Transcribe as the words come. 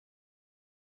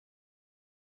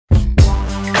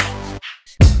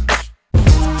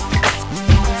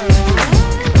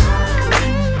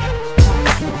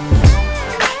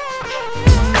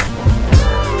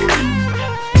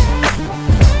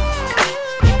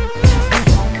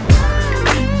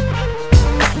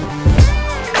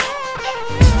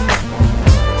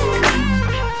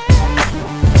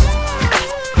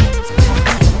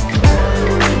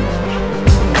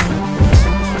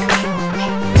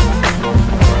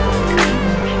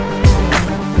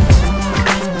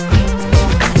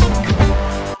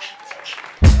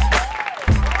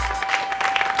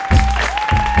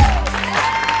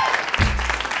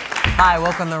Hi,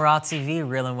 welcome to Raw TV,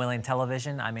 Real and Willing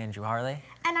Television. I'm Andrew Harley.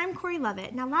 And I'm Corey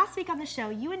Lovett. Now, last week on the show,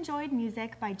 you enjoyed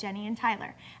music by Jenny and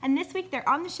Tyler. And this week, they're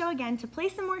on the show again to play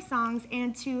some more songs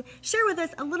and to share with us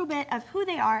a little bit of who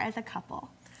they are as a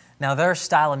couple. Now, their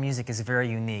style of music is very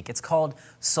unique. It's called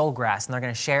Soulgrass, and they're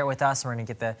going to share it with us. We're going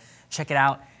to get to check it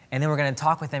out, and then we're going to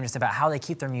talk with them just about how they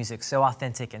keep their music so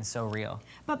authentic and so real.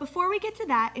 But before we get to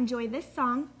that, enjoy this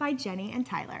song by Jenny and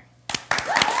Tyler.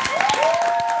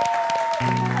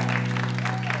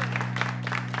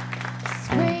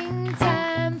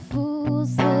 Springtime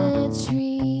fools the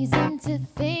trees into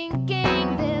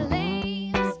thinking their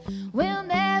leaves will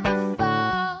never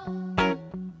fall.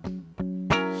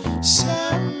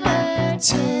 Summer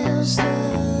tells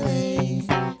the leaves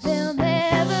They'll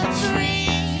never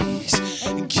freeze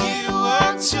and get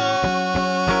walked on.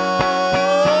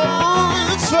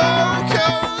 The fall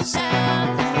goes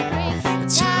out, and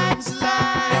time's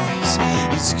lies.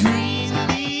 It's green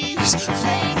leaves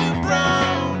fading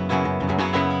brown.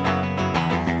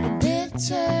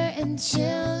 bitter and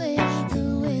chilly.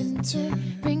 The winter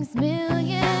brings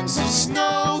millions Some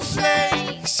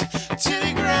snowflakes to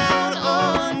the ground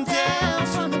on down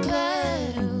from the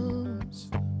clouds.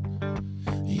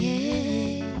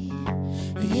 Yeah,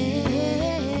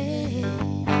 yeah.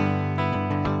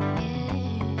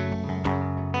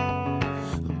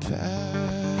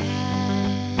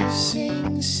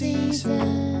 Passing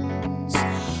seasons,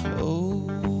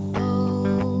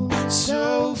 oh,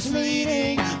 so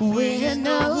fleeting. We're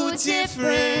no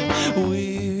different.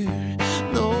 We're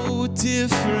no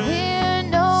different. We're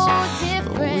no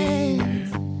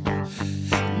different.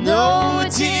 No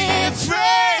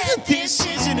different. This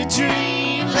isn't a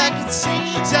dream like it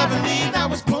seems. I believe I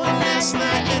was born last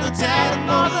night and I'll die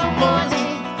tomorrow morning.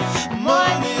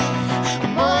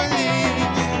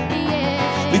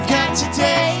 Yeah. We've got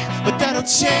today, but that'll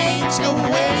change. No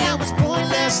way. I was born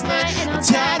last night and I'll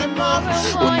die tomorrow.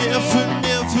 We'll never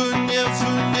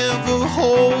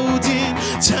holding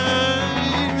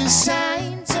time and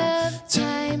signs of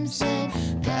times that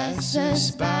pass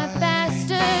us by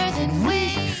faster than we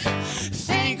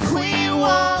think we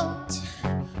won't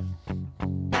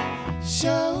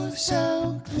show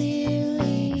so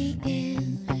clearly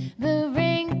in the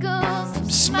wrinkles from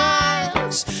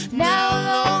smiles now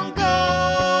long gone.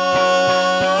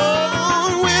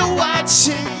 We're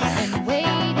watching. and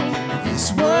waiting.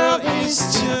 This world is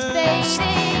just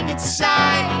fading. its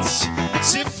sights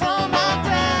slip from our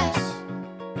grasp.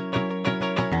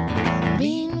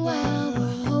 Meanwhile,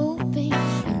 we're hoping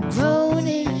and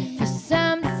groaning for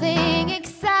something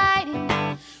exciting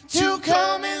To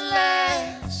come and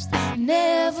last,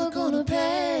 never gonna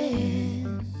pass.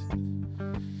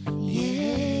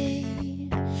 yeah,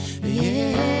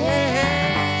 yeah.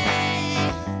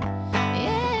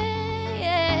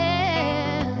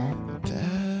 Yeah.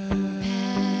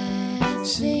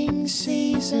 Passing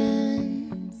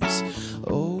seasons,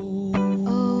 oh,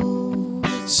 Oh,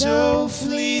 so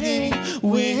fleeting.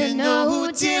 We're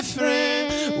no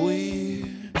different. We're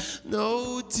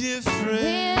no different.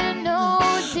 we're no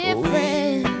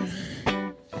different.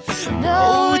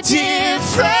 No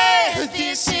different.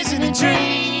 This isn't a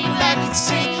dream like it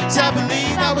seems. I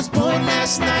believe I was born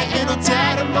last night and I'll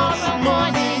die tomorrow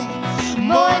morning.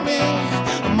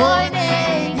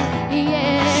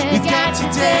 Yeah. We've got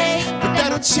today, but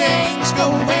that'll change.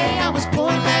 Go away. I was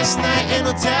born last night and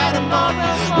I'll die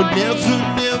tomorrow. We're never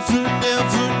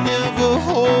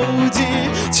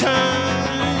holding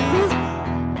time.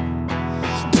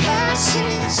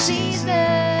 Passing seasons,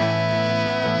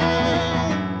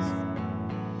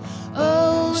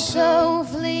 oh so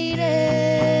fleeting.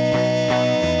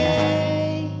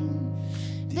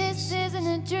 This isn't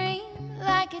a dream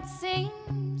like it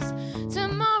seems.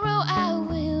 Tomorrow I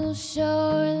will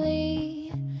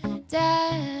surely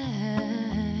die.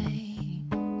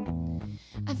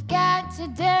 I've got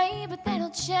today, but that'll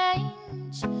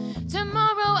change.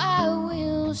 Tomorrow I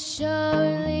will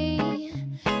surely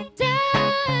die.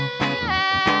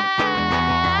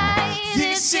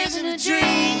 This isn't a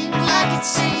dream like it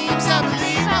seems. I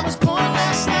believe I was born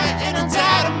last night and I'll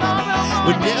die tomorrow.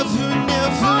 We're never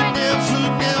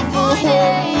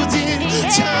holding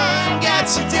time. Got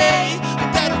today,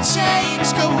 but that'll change.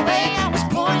 Go away. I was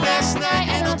born last night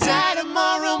and I'll die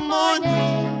tomorrow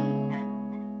morning.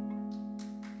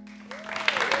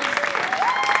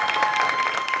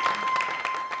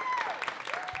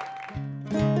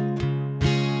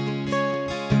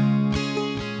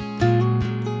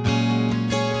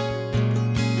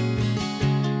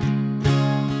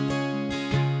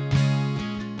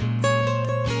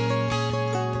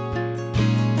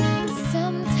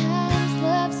 Sometimes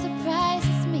love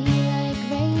surprises me like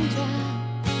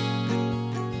raindrops.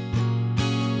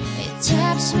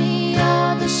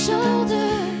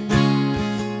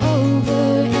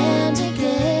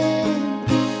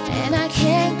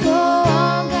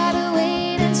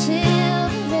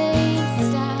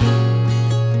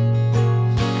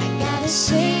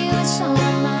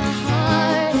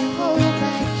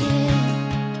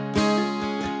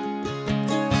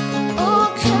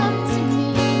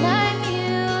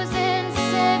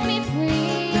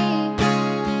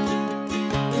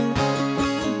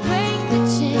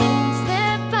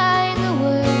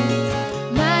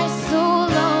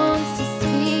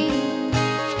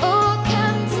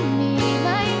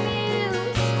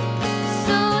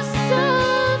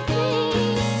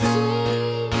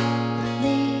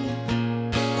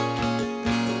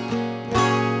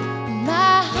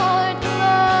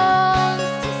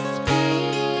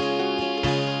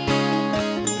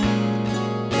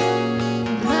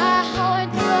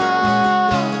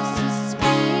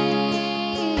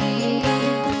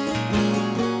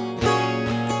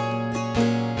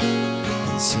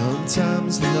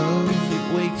 Sometimes love,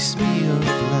 it wakes me up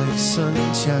like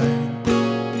sunshine,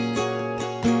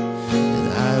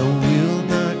 and I will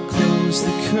not close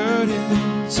the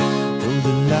curtains, though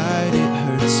the light, it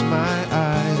hurts my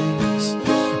eyes.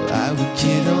 I would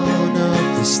get on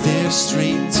up the stairs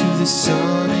straight to the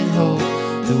sun and hope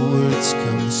the words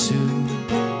come soon.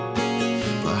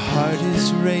 My heart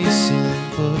is racing,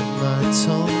 but my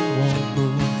tongue won't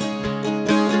move.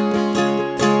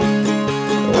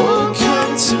 Oh,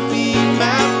 come to me,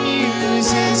 my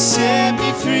muse, and set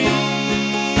me free,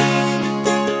 and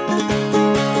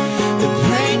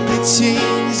break the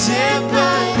chains that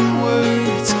bind the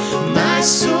words my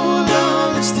soul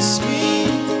longs to speak.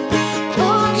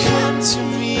 Oh, come to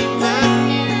me, my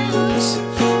muse,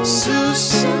 so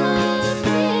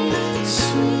softly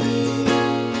sweet.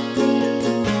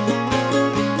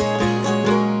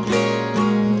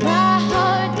 My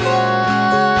heart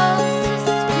longs to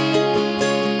speak.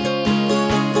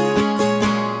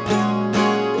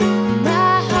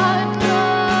 My heart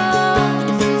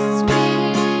longs to speak.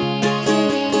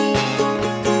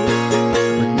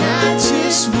 But not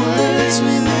just words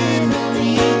with little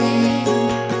meaning.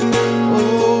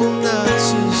 Oh, not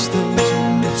just those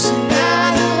words. And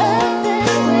not a love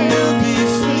that will be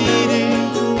fleeting.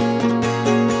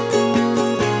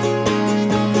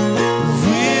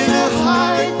 With a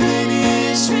heart that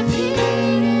is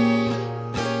repeating.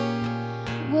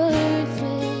 Words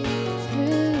with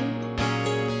fruit,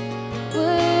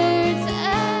 words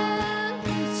of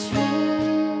truth.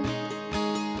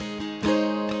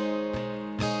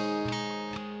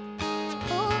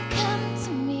 Oh, come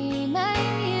to me, my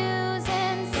muse,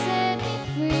 and set me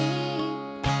free.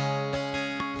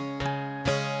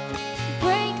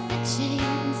 Break the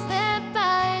chains that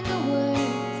bind the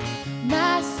words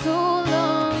my soul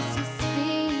longs to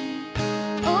speak.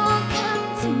 Oh, come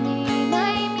to me,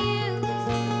 my muse,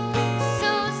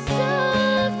 so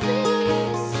softly,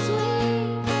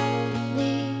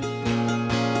 sweetly.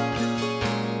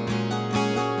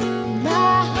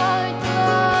 My heart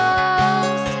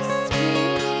longs to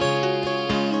speak.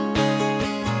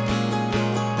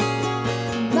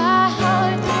 My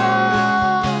heart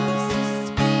longs to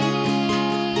speak.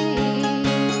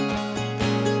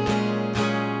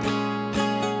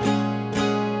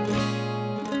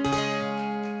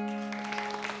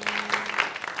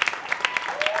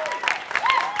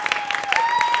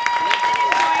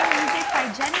 Enjoying music by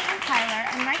Jenny and Tyler,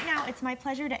 and right now it's my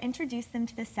pleasure to introduce them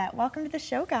to the set. Welcome to the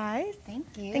show, guys. Thank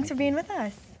you. Thanks for being with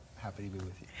us. Happy to be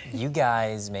with you. You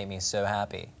guys make me so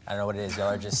happy. I don't know what it is. Y'all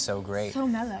are just so great. So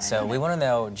mellow. So we want to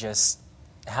know just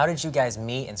how did you guys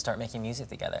meet and start making music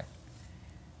together?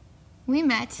 We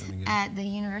met at the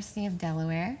University of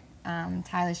Delaware.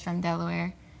 Tyler's from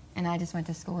Delaware, and I just went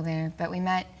to school there. But we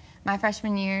met my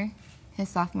freshman year, his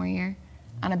sophomore year,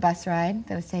 on a bus ride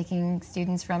that was taking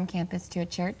students from campus to a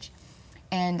church.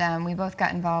 And we both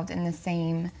got involved in the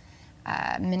same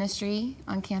ministry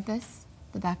on campus,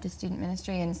 the Baptist Student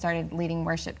Ministry, and started leading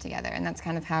worship together. And that's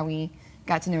kind of how we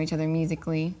got to know each other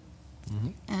musically.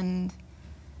 And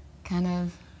kind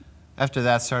of After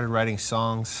that, started writing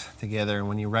songs together. And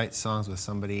when you write songs with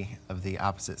somebody of the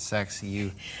opposite sex,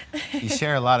 you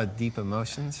share a lot of deep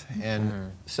emotions.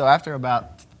 And so after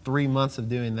about 3 months of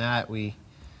doing that, we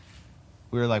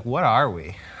were like, what are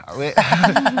we?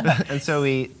 And so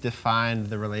we defined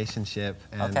the relationship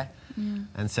and,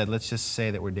 and said, let's just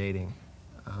say that we're dating.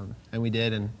 And we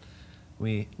did, and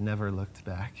we never looked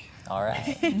back. All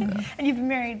right. And you've been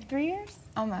married 3 years?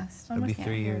 almost. It'll be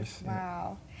 3 years. yeah.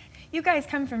 Wow. You guys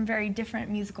come from very different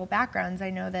musical backgrounds. I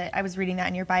know that I was reading that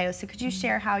in your bio. So could you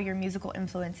share how your musical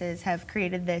influences have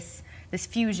created this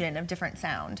fusion of different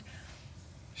sound?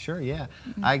 Sure, yeah.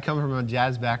 I come from a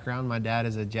jazz background. My dad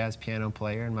is a jazz piano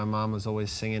player, and my mom was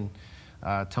always singing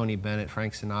Tony Bennett,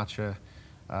 Frank Sinatra,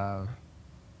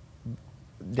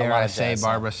 dare I say,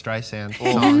 Barbara Streisand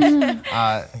songs.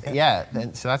 Yeah,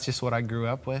 and so that's just what I grew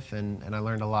up with, and I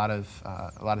learned a lot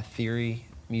of theory,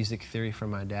 music theory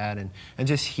from my dad, and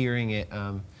just hearing it,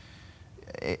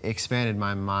 it expanded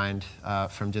my mind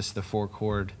from just the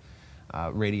 4-chord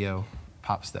radio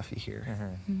pop stuff you hear.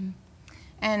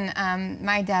 And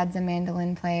my dad's a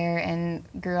mandolin player and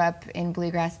grew up in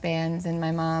bluegrass bands, and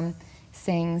my mom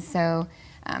sings. So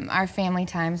our family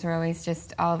times were always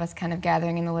just all of us kind of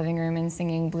gathering in the living room and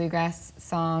singing bluegrass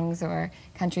songs or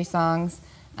country songs.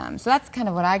 So that's kind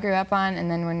of what I grew up on.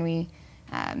 And then when we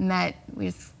met, we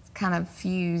just kind of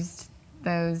fused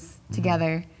those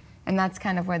together. And that's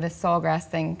kind of where the soulgrass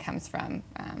thing comes from.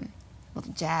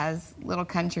 Little jazz, little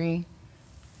country.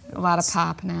 a lot of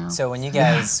pop now. So when you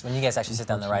guys actually sit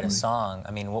down to write a song,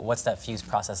 I mean, what's that fuse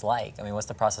process like? I mean, what's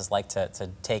the process like to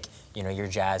take your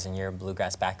jazz and your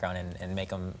bluegrass background and make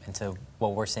them into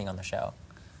what we're seeing on the show?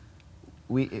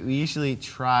 We usually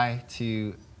try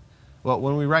to, well,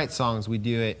 when we write songs, we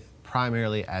do it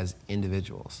primarily as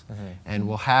individuals, and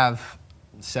we'll have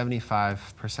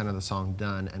 75% of the song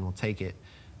done, and we'll take it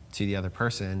to the other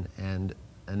person, and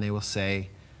they will say,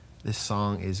 this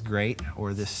song is great,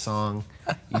 or this song,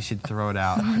 you should throw it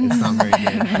out. It's not very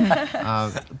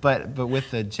good. But with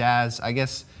the jazz, I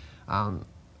guess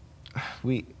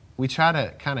we try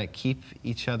to kind of keep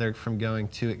each other from going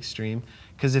too extreme.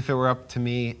 Because if it were up to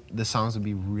me, the songs would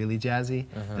be really jazzy.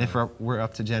 And if we're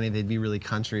up to Jenny, they'd be really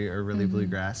country or really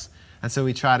bluegrass. And so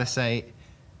we try to say,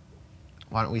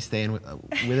 why don't we stay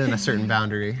within a certain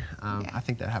boundary? I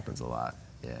think that happens a lot.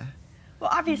 Yeah. Well,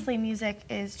 obviously, music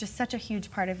is just such a huge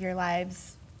part of your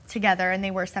lives together, and they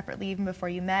were separately even before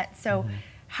you met. So,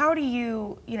 how do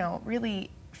you, really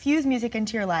fuse music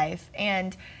into your life,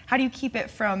 and how do you keep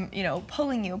it from,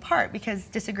 pulling you apart? Because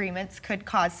disagreements could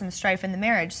cause some strife in the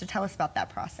marriage. So, tell us about that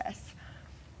process.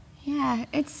 Yeah,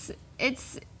 it's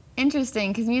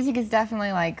interesting because music is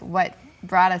definitely like what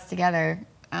brought us together,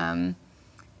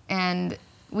 and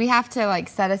we have to like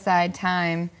set aside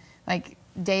time, like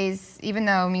days, even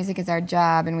though music is our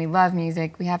job and we love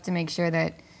music, we have to make sure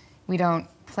that we don't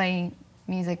play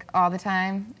music all the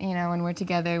time. When we're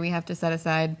together, we have to set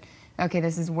aside, okay,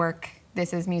 this is work,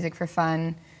 this is music for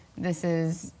fun, this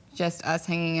is just us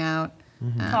hanging out.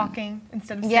 Talking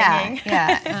instead of singing.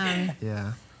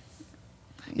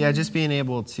 Yeah, just being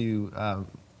able to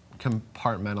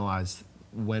compartmentalize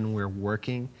when we're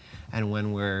working and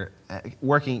when we're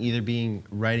working, either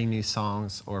writing new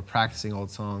songs or practicing old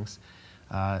songs.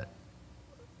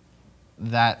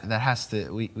 That has to,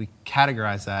 we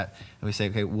categorize that and we say,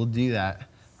 okay, we'll do that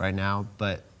right now,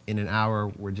 but in an hour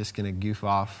we're just gonna goof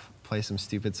off, play some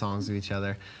stupid songs to each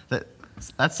other.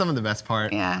 That's some of the best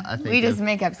part. Yeah, I think we just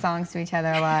make up songs to each other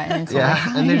a lot. And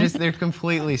and they're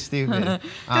completely stupid.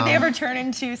 Do they ever turn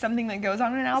into something that goes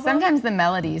on an album? Sometimes the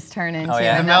melodies turn into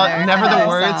never the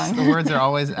words. Song. The words are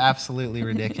always absolutely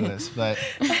ridiculous, but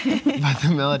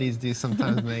the melodies do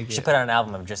sometimes make it. You should put out an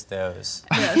album of just those.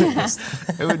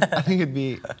 I think it'd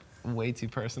be way too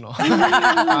personal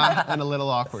and a little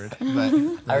awkward. But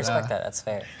I respect that. That's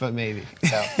fair. But maybe.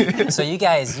 So you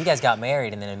guys got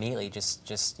married and then immediately just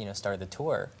started the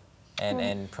tour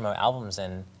and promote albums,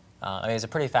 and I mean, it was a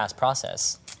pretty fast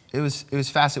process. It was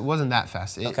fast. It wasn't that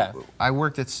fast. Okay. I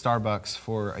worked at Starbucks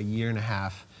for a year and a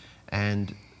half,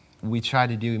 and we tried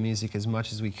to do music as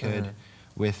much as we could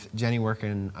with Jenny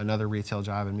working another retail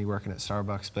job and me working at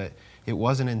Starbucks. But it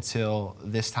wasn't until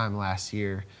this time last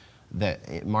year,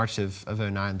 March of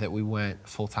 09, that we went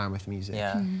full time with music.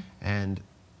 Yeah. And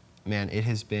man, it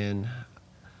has been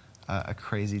a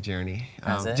crazy journey.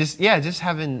 Has it? Just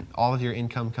having all of your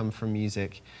income come from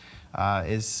music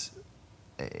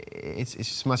it's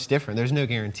just much different. There's no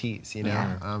guarantees,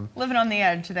 Yeah. Living on the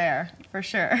edge there, for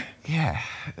sure. Yeah,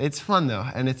 it's fun though,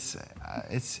 and it's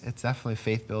definitely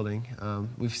faith building.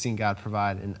 We've seen God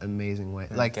provide in an amazing way.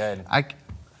 Like, good.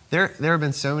 There have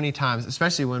been so many times,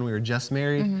 especially when we were just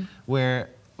married, where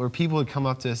people would come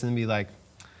up to us and be like,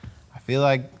 I feel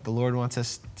like the Lord wants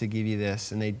us to give you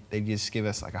this, and they'd just give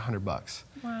us like $100.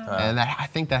 Wow. And I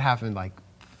think that happened like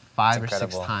 5 or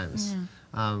 6 times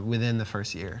within the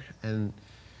first year. And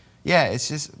yeah, it's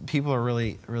just, people are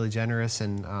really, really generous,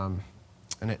 and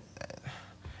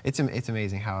it's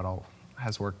amazing how it all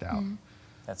has worked out.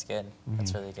 That's good.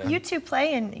 That's really good. You two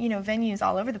play in venues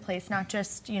all over the place, not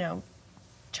just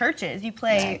churches. You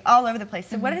play all over the place.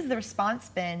 So what has the response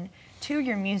been to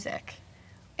your music?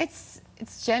 It's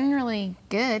generally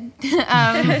good.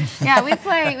 Yeah, we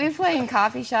play in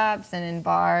coffee shops and in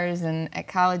bars and at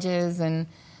colleges and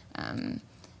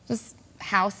just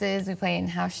houses. We play in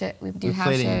house shows. We do house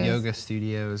shows. We played in yoga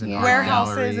studios and art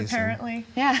warehouses, galleries apparently.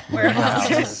 Yeah,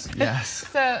 warehouses. Yes.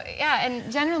 So yeah,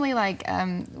 and generally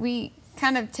we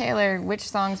kind of tailor which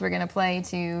songs we're going to play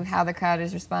to how the crowd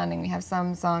is responding. We have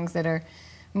some songs that are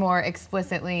more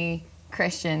explicitly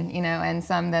Christian, and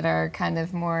some that are kind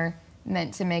of more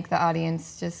meant to make the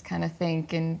audience just kind of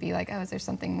think and be like, oh, is there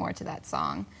something more to that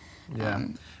song? Yeah,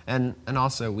 and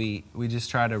also we just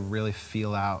try to really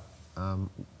feel out,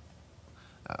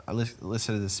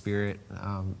 listen to the Spirit,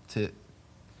 to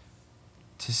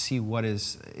see what are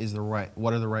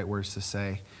the right words to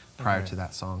say prior to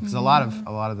that song, because a lot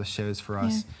of the shows for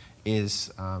us is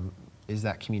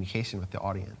that communication with the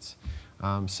audience.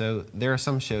 So there are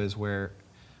some shows where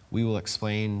we will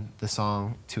explain the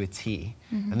song to a T,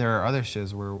 and there are other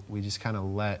shows where we just kind of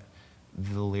let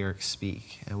the lyrics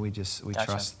speak, and we Gotcha.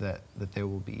 trust that they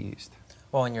will be used.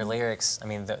 Well, in your lyrics, I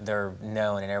mean, they're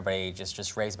known, and everybody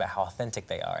just raves about how authentic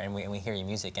they are. And we hear your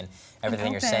music, and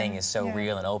everything you're saying open, is so yeah.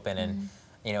 real and open. And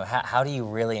you know, how do you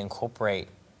really incorporate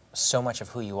so much of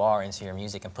who you are into your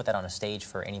music and put that on a stage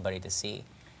for anybody to see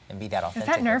and be that Is authentic?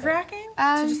 that with it? nerve-wracking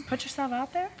to just put yourself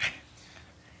out there?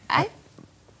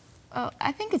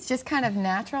 I think it's just kind of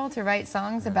natural to write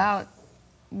songs about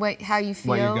how you feel.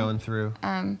 What you're going through,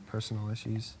 personal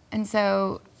issues. And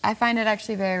so I find it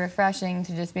actually very refreshing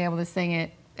to just be able to sing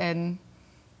it, and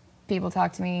people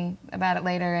talk to me about it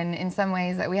later. And in some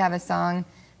ways, that we have a song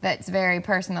that's very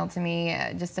personal to me,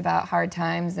 just about hard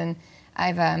times. And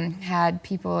I've had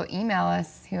people email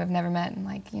us who have never met and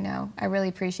like, you know, I really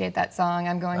appreciate that song.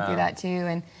 I'm going through that too,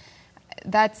 and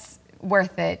that's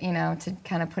worth it, you know, to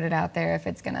kind of put it out there if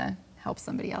it's gonna help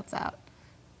somebody else out.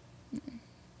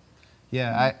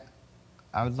 Yeah,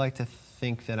 I would like to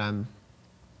think that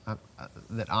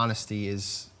that honesty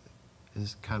is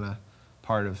kind of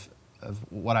part of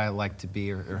what I like to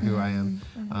be or who I am,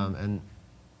 and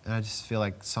I just feel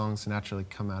like songs naturally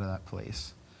come out of that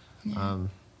place.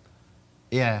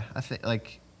 Yeah, I think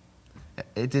like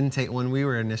it didn't take, when we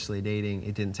were initially dating,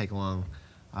 it didn't take long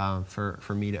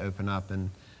for me to open up, and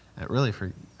really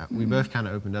we both kind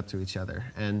of opened up to each other.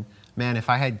 And man, if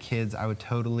I had kids, I would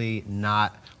totally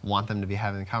not want them to be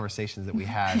having the conversations that we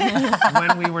had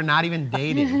when we were not even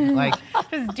dating. Like,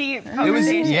 It was deep it was,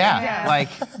 conversation. yeah, like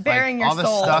Bearing your all the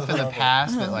soul. stuff in the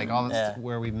past that like all the Yeah.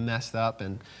 where we messed up,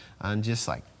 and just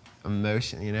like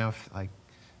emotion, you know, like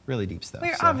really deep stuff.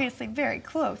 We're So obviously very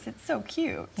close. It's so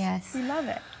cute. Yes. We love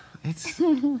it.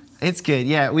 it's good.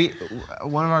 Yeah,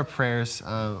 one of our prayers,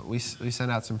 we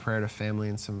send out some prayer to family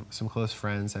and some close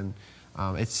friends, and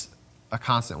it's a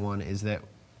constant one, is that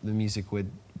the music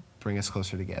would bring us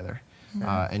closer together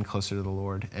and closer to the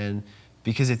Lord. And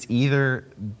because it's either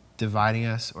dividing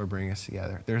us or bringing us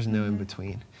together. There's no in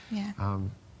between. Yeah.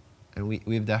 And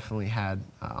we've definitely had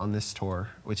on this tour,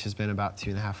 which has been about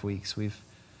 2.5 weeks,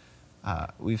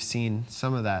 we've seen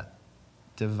some of that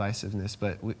divisiveness,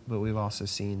 but we've also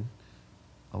seen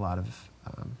a lot of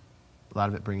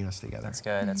it bringing us together. That's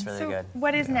good. That's really So good.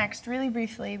 what is next, really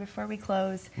briefly, before we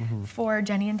close, for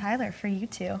Jenny and Tyler, for you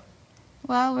two?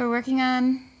 Well, we're working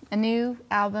on a new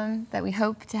album that we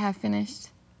hope to have finished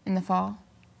in the fall.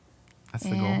 That's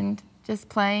the goal. And just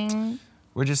playing.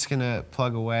 We're just gonna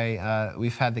plug away.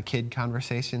 We've had the kid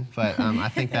conversation, but I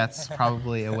think that's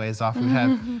probably a ways off.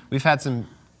 We've had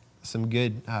some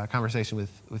good conversation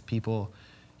with people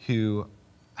who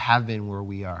have been where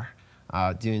we are,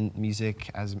 doing music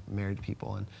as married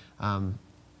people, and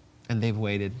they've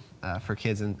waited for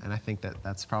kids, and I think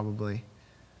that's probably.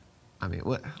 I mean,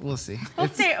 we'll see. We'll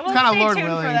It's stay kind of Lord tuned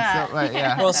for willing. that. So, right,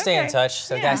 yeah. We'll stay in Okay. touch.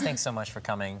 So, Yeah. guys, thanks so much for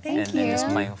coming and just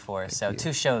you. playing for us. So,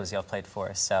 2 shows y'all played for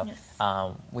us. So, Yes.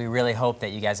 we really hope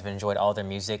that you guys have enjoyed all their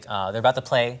music. They're about to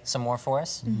play some more for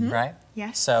us, right?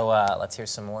 Yes. So, let's hear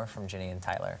some more from Jenny and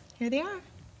Tyler. Here they are.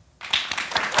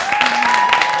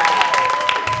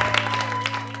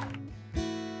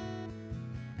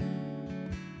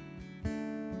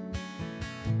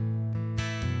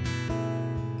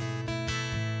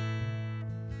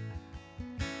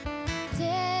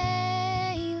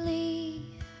 Daily,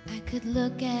 I could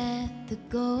look at the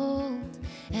gold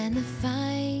and the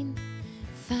fine,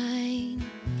 fine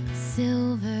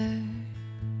silver.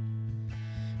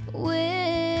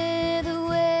 With a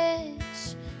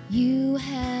wish, you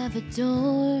have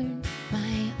adorned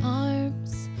my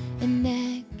arms and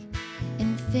neck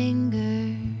and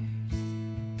fingers.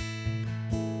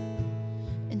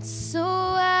 And so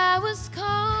I was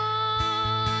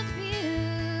called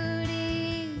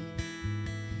beauty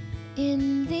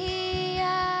in the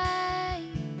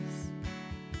eyes,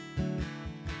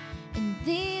 and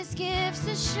these gifts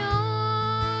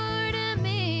assure to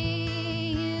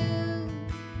me you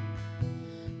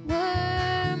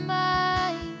were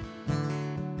mine.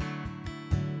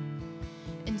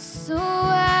 And so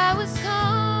I was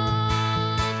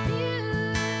called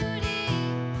beauty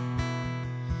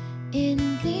in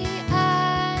the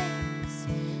eyes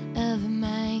of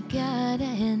my God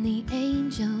and the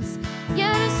angels.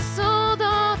 Yet I sold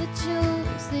all the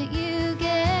jewels that you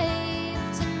gave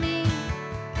to me.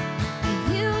 I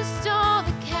used all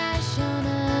the cash on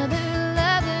other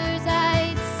lovers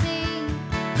I'd seen,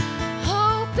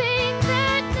 hoping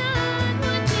that none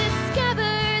would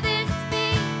discover this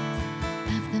feat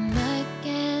of the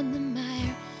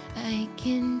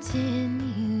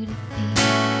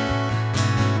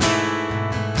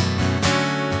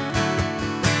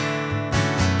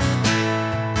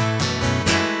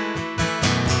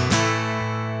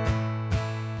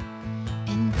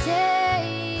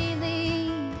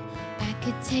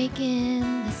taken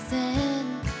the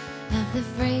scent of the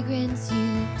fragrance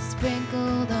you've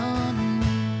sprinkled on me.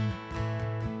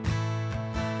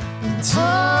 And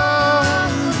all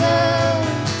the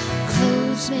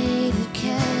clothes made of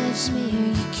cashmere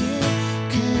you get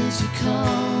 'cause you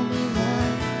call me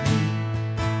lovely.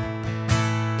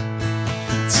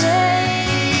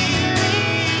 Daily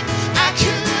I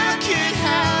could look at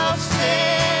how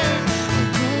fair it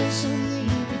was only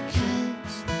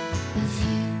because of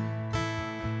you.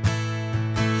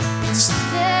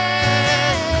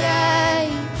 Instead I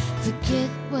forget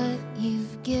what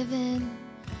you've given,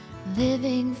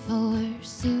 living for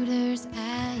suitors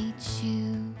I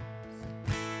choose.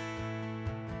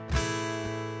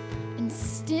 And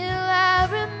still I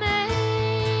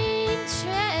remain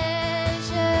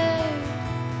treasured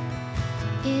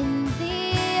in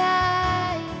the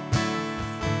eyes.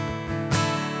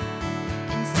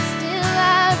 And still I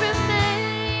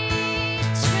remain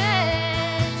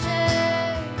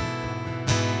treasured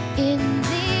in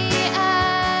the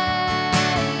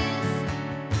eyes.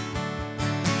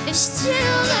 And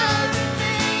still I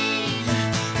remain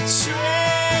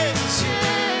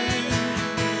treasured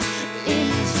in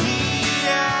the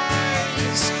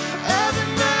eyes of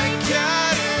my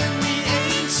God and the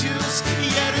angels.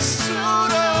 Yet I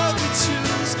sold all the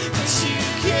tools that you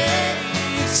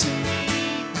gave to me.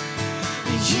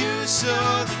 Use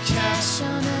all the cash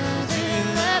on other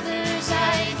lovers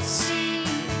I'd see,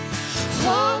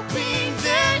 hoping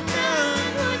that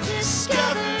none would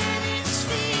discover these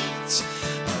feet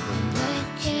of the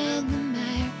muck and the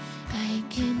mire. I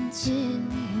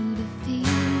continue to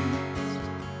feast.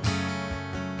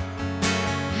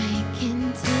 I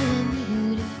continue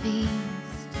to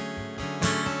feast.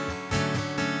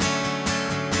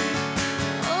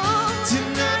 Oh, do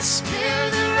not spare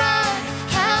the rod,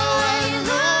 how I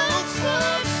long for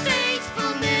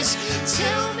faithfulness.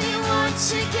 Tell me once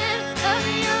again of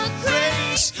your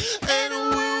grace, and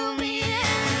woo me,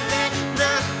 and let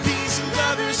not these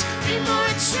lovers be more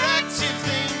attractive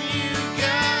than you,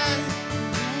 God.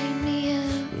 Remind me of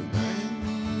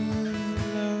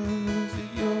Love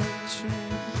your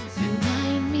truth.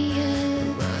 Remind me of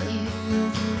you.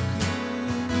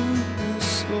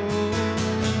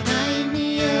 Remind me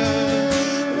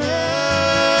of love.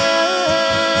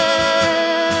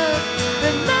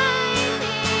 Remind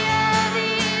me of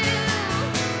you.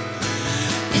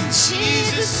 In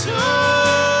Jesus'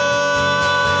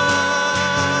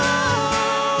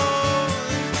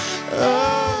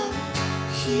 of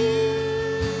you.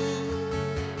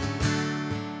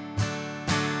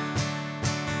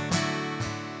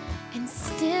 And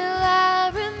still I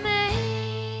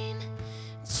remain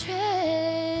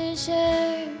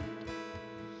treasured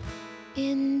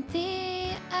in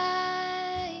the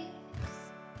eyes.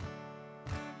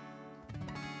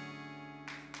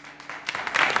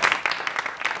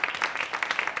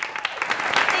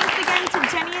 Thanks again to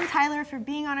Jenny and Tyler for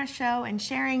being on our show and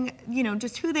sharing,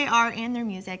 just who they are and their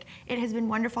music. It has been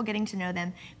wonderful getting to know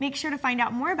them. Make sure to find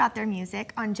out more about their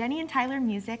music on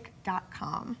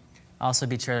jennyandtylermusic.com. Also,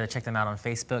 be sure to check them out on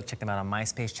Facebook, check them out on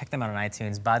MySpace, check them out on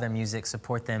iTunes, buy their music,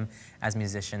 support them as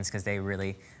musicians because they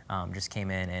really just came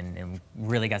in and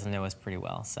really got to know us pretty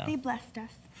well. So They blessed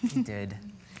us. they did.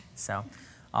 So,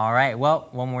 all right. Well,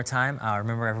 one more time,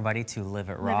 remember everybody to live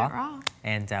it raw. Live it raw.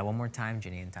 And one more time,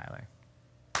 Jenny and Tyler.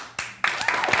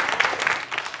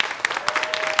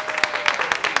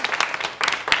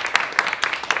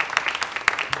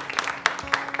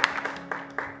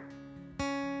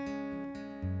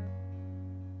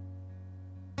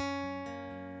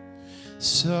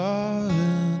 Saw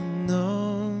a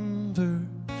number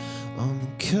on the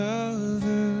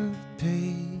cover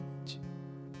page.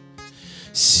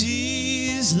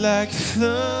 Seas like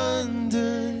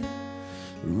thunder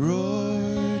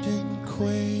roared and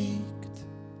quaked.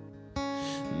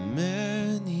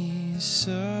 Many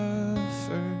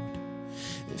suffered,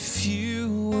 a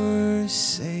few were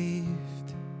saved.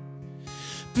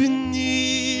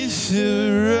 Beneath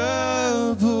the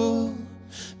rubble,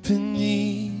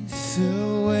 beneath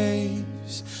the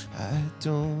waves, I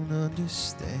don't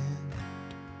understand.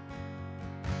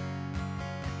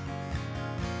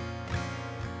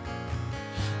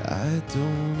 I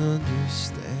don't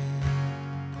understand.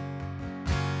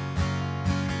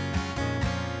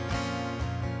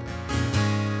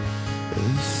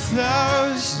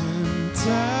 thousand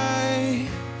die,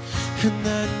 and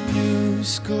that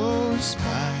news goes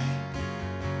by,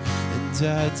 and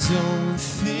I don't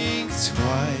think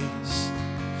twice,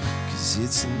 'cause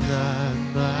it's not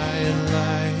my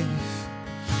life.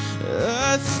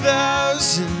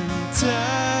 1,000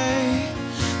 die,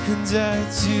 and I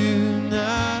do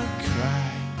not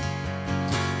cry.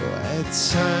 Oh, I At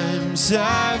times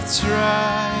I've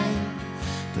tried,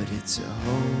 but it's a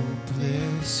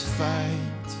hopeless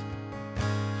fight.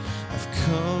 I've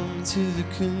come to the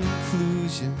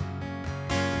conclusion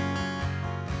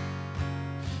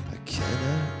I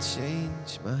cannot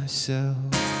change myself.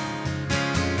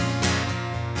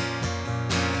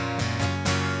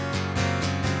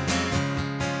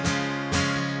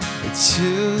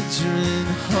 Children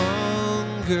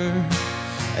hunger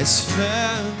as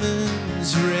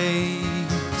famines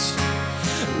rage,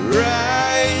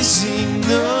 rising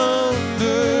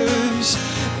numbers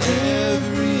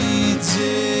every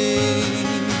day.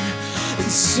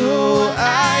 And so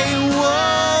I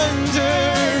wonder,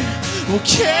 what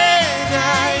can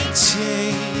I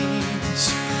change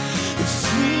to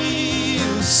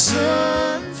feel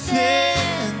something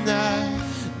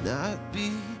not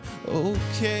be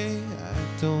okay?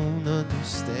 I don't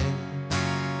understand.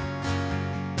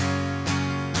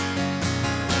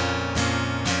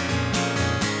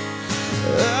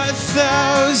 A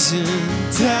thousand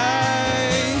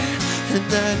die, and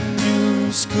that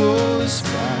news goes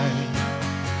by,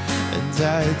 and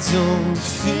I don't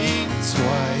think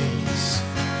twice,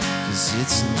 'cause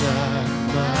it's not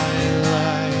my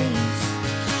life.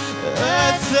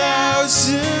 A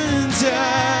thousand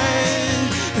die,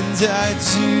 and I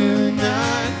do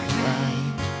not cry.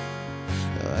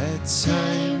 At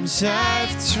times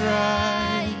I've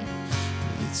tried,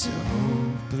 but it's a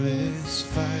hopeless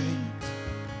fight.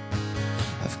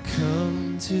 I've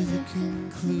come to the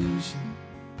conclusion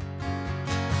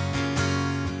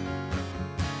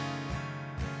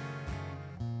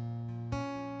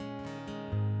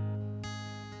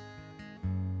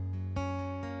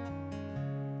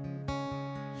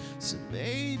so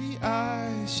maybe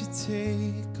I should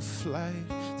take a flight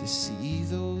to see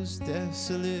those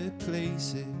desolate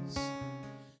places.